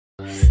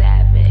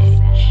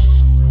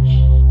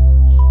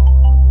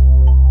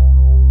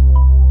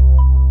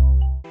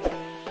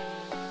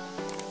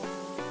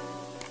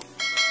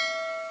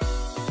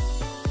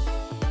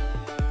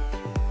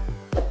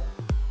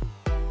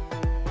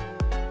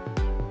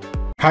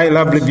Hi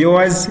lovely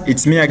viewers,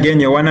 it's me again,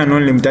 your one and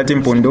only Mutati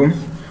Mpundu.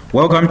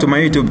 Welcome to my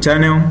YouTube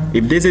channel.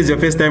 If this is your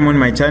first time on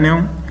my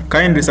channel,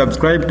 kindly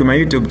subscribe to my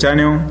YouTube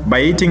channel by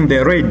hitting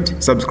the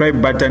red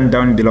subscribe button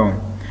down below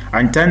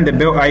and turn the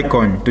bell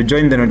icon to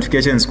join the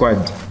notification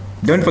squad.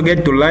 Don't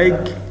forget to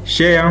like,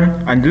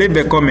 share and leave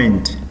a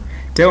comment.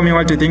 Tell me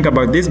what you think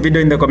about this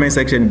video in the comment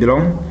section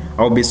below.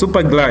 I'll be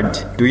super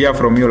glad to hear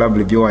from you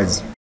lovely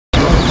viewers.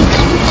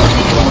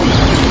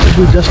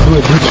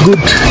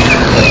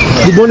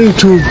 Good morning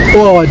to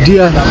all our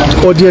dear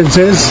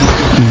audiences.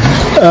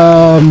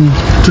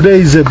 Today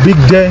is a big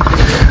day.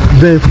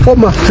 The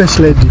former First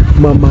Lady,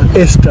 Mama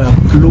Esther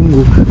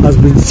Lungu, has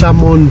been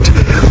summoned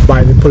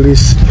by the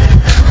police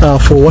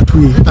for what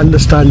we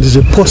understand is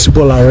a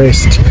possible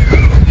arrest.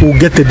 We'll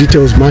get the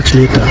details much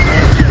later.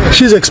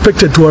 She's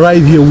expected to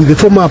arrive here with the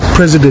former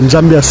president,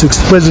 Zambia's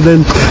 6th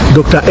president,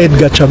 Dr.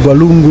 Edgar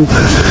Lungu,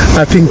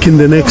 I think in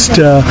the next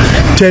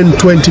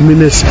 10-20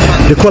 minutes.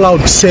 The call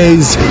out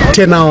says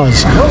 10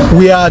 hours.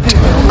 We are at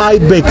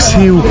Ibex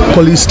Hill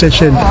Police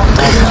Station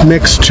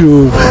next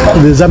to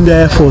the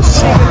Zambia Air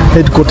Force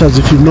headquarters,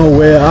 if you know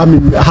where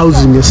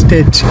housing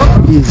estate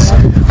is.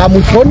 I'm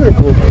with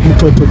Honorable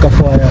Mutati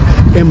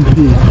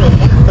MP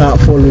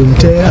for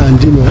Lunte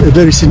and a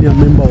very senior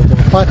member of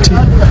our party.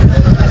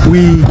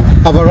 We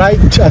have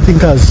arrived, I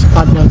think, as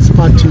Advance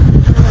Party.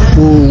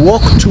 We'll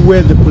walk to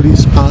where the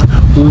police are.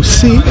 We'll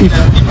see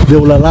if they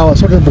will allow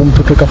us. Honorable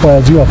Mutati,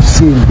 as you have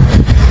seen,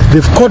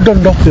 they've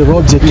cordoned off the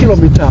roads a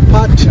kilometer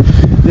apart.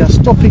 They are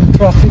stopping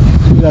traffic.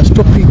 They are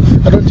stopping.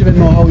 I don't even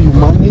know how you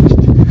managed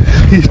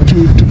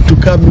to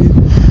come in.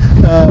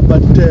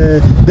 But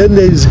then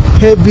there is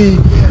heavy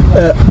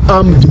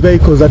armed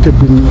vehicles that have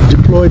been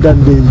deployed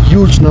and a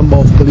huge number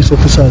of police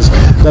officers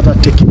that are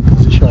taking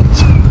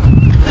positions.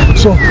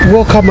 So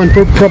welcome, and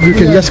probably you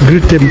can just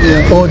greet the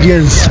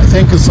audience.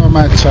 Thank you so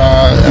much.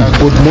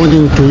 Good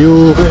morning to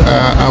you,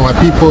 our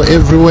people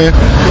everywhere.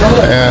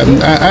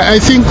 I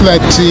think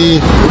that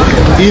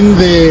in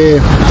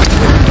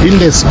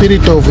the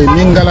spirit of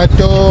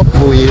Mingalato,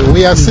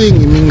 we are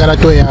seeing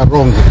Mingalato are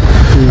wrong.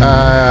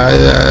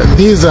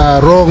 These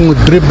are wrong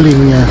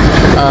dribbling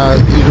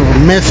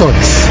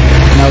methods.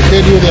 And I'll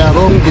tell you they are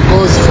wrong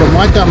because from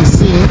what I'm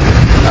seeing,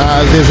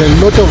 there's a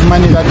lot of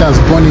money that has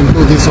gone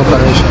into this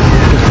operation.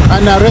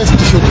 An arrest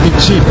should be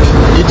cheap.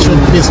 It should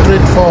be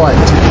straightforward.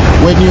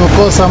 When you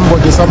call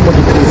somebody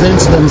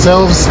presents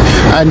themselves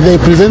and they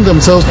present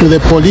themselves to the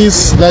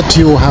police that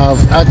you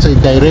have actually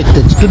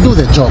directed to do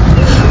the job.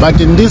 But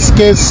in this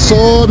case,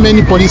 so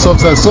many police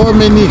officers, so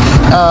many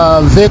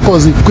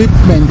vehicles,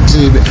 equipment,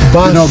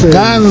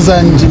 guns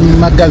and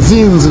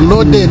magazines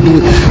loaded.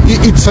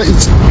 It's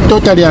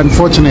totally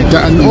unfortunate.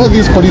 And all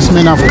these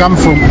policemen have come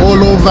from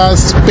all over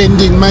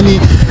spending money,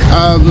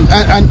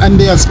 and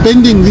they are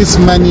spending this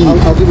money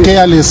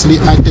carelessly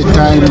at a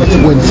time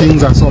when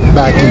things are so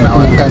bad in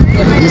our country.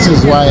 This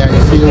is why I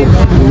feel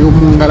you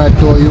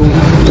Mungarato, you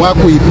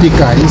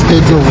wakuipika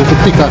instead of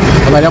kupika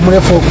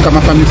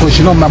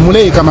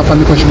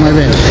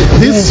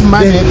this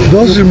money.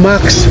 Those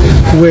remarks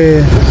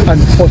were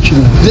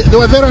unfortunate. They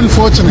were very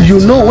unfortunate. You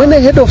know, when a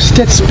head of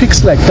state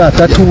speaks like that,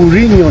 that will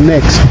wring your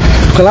necks.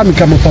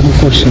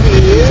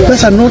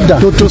 That's an order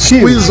to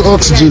squeeze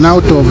oxygen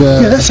out of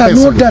that's an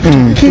order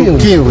to kill.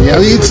 Yeah,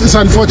 it's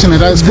unfortunate.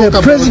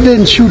 The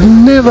president should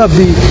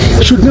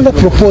never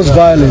propose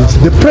violence.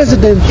 The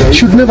president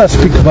should never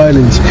speak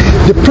violence.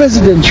 The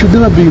president should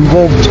never be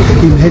involved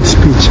in hate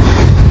speech.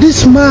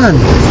 This man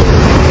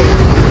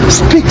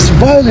speaks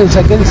violence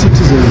against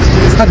citizens,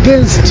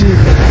 against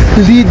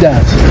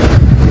leaders.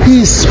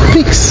 He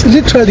speaks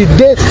literally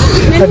death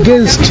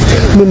against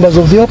members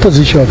of the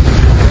opposition.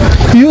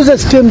 He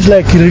uses terms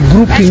like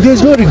regrouping. There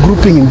is no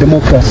regrouping in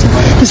democracy.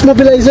 It's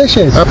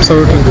mobilization.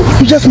 Absolutely.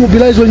 You just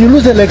mobilize when you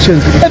lose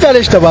elections. That's not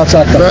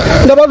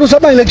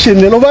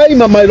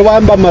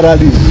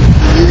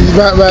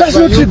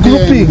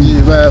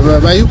regrouping.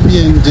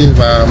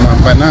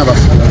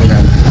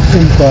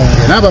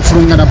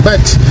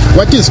 But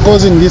what is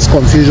causing this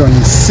confusion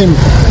is simple.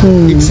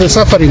 It's the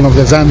suffering of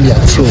the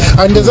Zambians.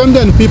 And the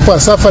Zambian people are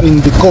suffering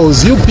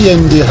because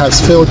UPND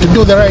has failed to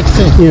do the right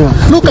thing.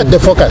 Look at the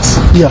focus.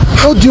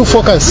 How do you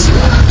focus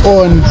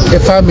on a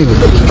family?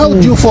 How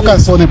do you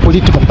focus on a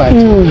political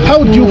party?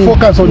 How do you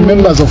focus on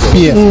members of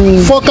peers?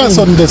 Focus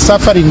on the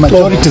suffering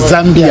majority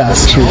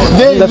Zambians.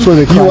 Then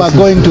you are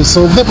going to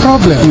solve the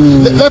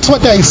problem. That's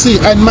what I see.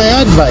 And my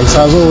advice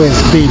has always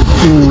been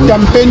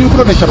campaign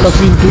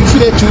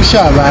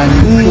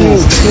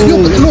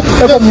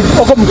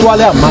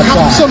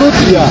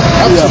absolutely.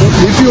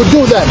 If you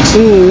do that,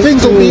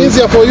 things will be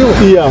easier for you.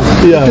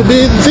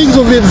 Things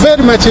will be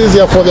very much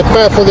easier for the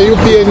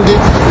UPND,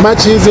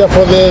 much easier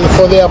for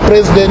their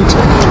president.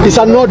 It's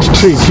an odd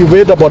trick. You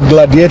read about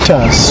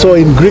gladiators. So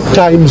in Greek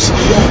times,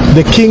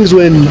 the kings,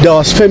 when there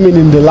was famine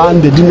in the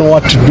land, they didn't know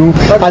what to do,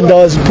 and there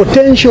was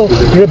potential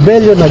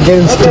rebellion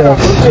against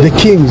the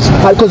kings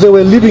because they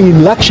were living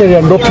in luxury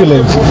and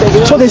opulence.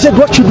 So they said,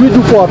 what should we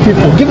do for our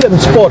people, give them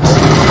sports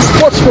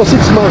for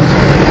 6 months,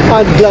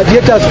 and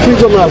gladiators,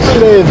 prisoners,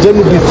 slaves, then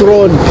will be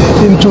thrown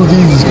into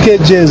these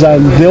cages,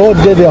 and the whole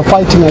day they are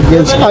fighting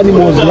against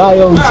animals,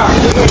 lions,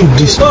 to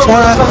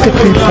distract the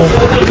people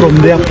from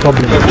their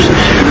problems,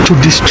 to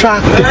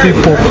distract the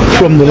people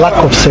from the lack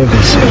of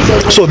service.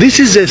 So this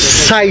is a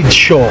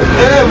sideshow,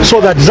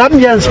 so that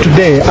Zambians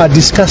today are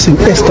discussing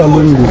Esther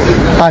Lungu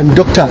and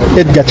Dr.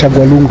 Edgar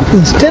Chagwalungu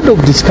instead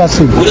of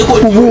discussing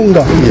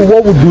Ubunga,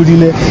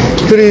 Uwabudulile,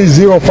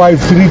 305,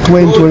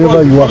 320,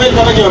 wherever you are.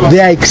 They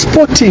are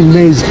exporting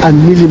maize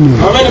and milling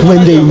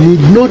when they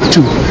need not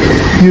to.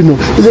 You know,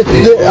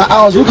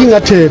 I was looking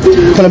at a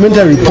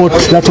parliamentary report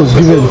that was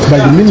given by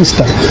the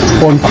minister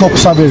on crop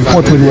survey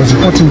report when he was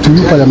reporting to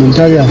you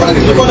parliamentarians,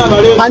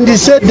 and he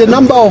said the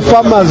number of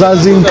farmers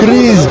has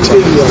increased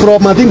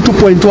from I think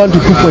 2.1 to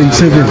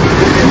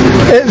 2.7.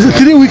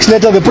 3 weeks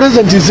later, the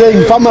president is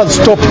saying farmers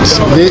stopped,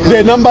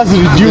 the numbers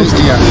reduced.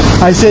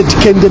 I said,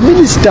 can the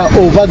minister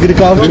of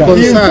agriculture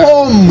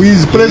inform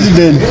his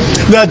president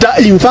that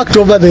in fact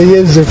over the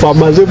years the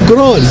farmers have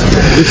grown?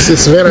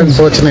 It's very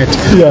unfortunate.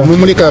 Yeah.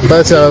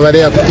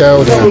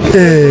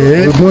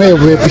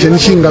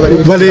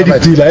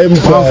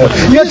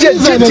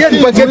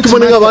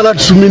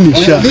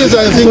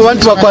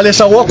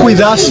 Work with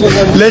us.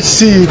 Let's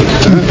see.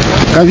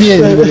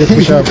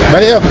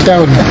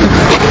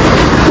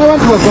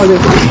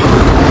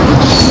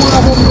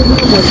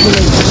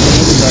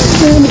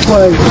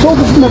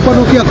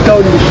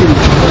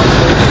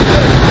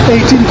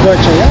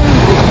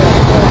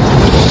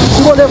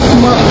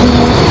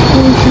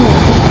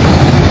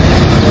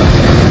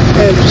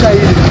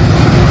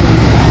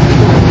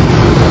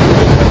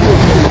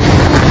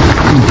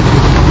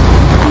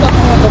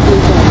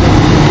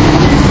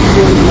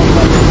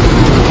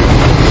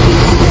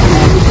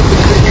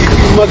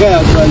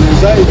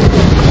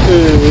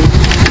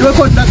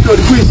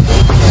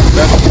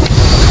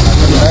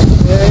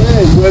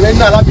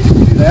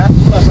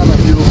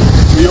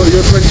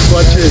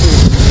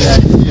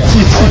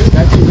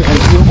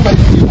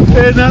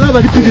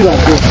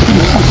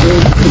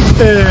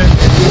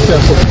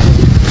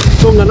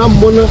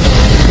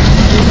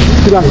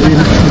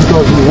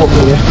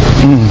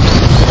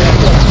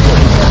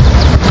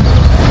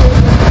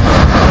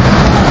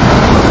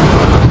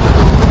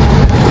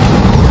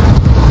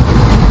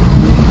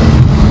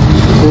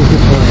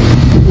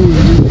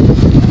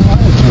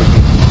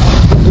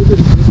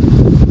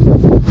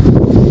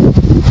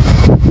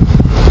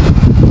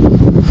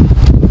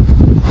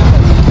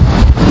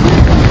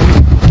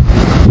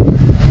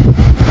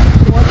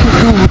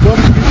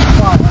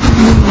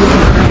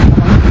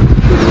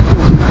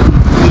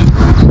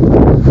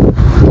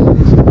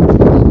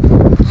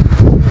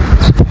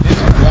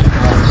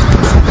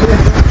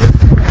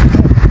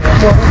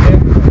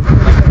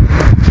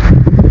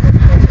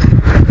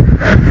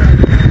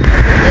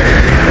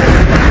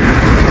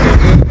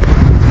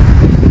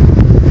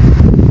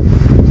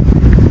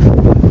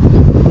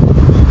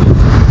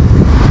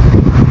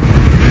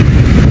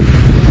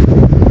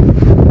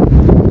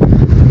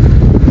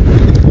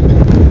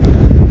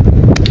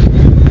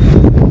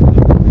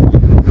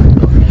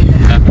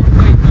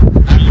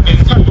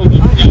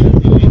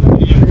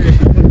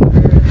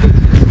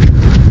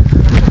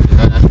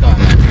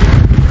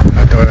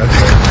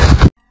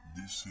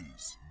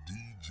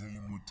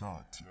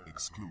 Mutati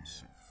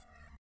exclusive.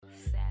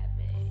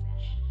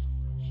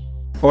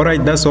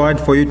 Alright, that's all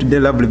for you today,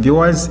 lovely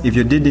viewers. If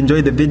you did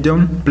enjoy the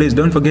video, please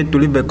don't forget to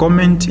leave a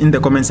comment in the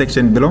comment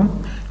section below.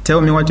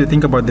 Tell me what you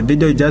think about the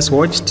video you just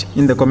watched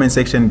in the comment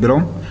section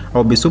below.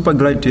 I'll be super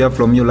glad to hear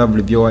from you,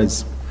 lovely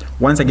viewers.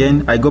 Once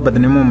again, I go by the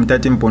name of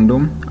Mutati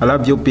Mpundu. I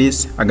love you,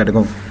 peace, I gotta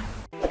go.